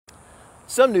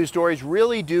Some news stories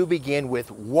really do begin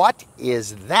with, "What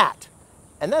is that?"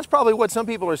 And that's probably what some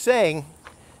people are saying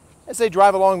as they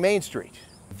drive along Main Street.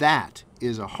 That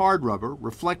is a hard rubber,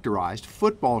 reflectorized,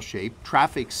 football-shaped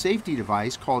traffic safety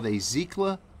device called a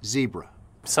Xikla Zebra.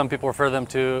 Some people refer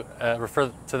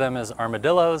to them as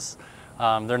armadillos.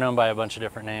 They're known by a bunch of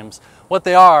different names. What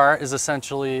they are is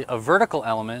essentially a vertical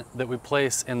element that we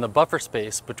place in the buffer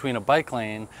space between a bike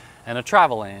lane and a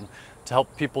travel lane to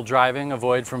help people driving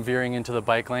avoid from veering into the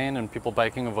bike lane and people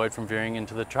biking avoid from veering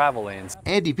into the travel lanes.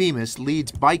 Andy Bemis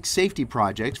leads bike safety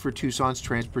projects for Tucson's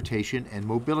Transportation and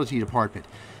Mobility Department.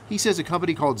 He says a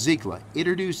company called Xikla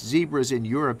introduced zebras in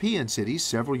European cities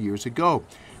several years ago.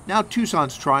 Now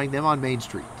Tucson's trying them on Main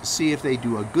Street to see if they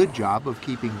do a good job of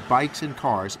keeping bikes and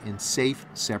cars in safe,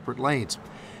 separate lanes.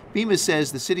 Bemis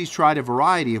says the city's tried a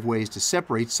variety of ways to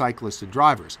separate cyclists and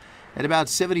drivers. At about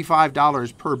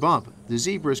 $75 per bump, the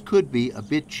zebras could be a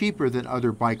bit cheaper than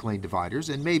other bike lane dividers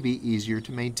and may be easier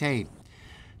to maintain.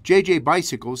 JJ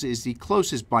Bicycles is the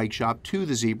closest bike shop to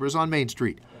the zebras on Main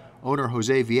Street. Owner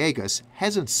Jose Villegas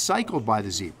hasn't cycled by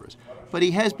the zebras, but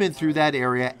he has been through that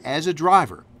area as a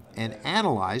driver and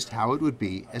analyzed how it would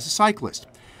be as a cyclist.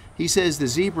 He says the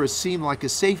zebras seem like a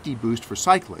safety boost for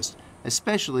cyclists,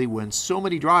 especially when so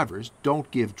many drivers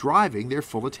don't give driving their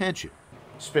full attention.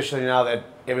 Especially now that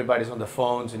everybody's on the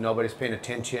phones and nobody's paying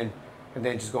attention and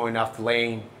then just going off the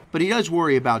lane. But he does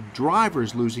worry about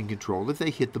drivers losing control if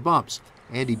they hit the bumps.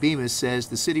 Andy Bemis says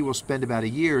the city will spend about a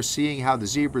year seeing how the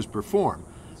zebras perform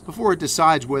before it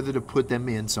decides whether to put them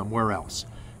in somewhere else.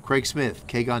 Craig Smith,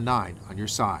 KGUN 9 on your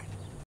side.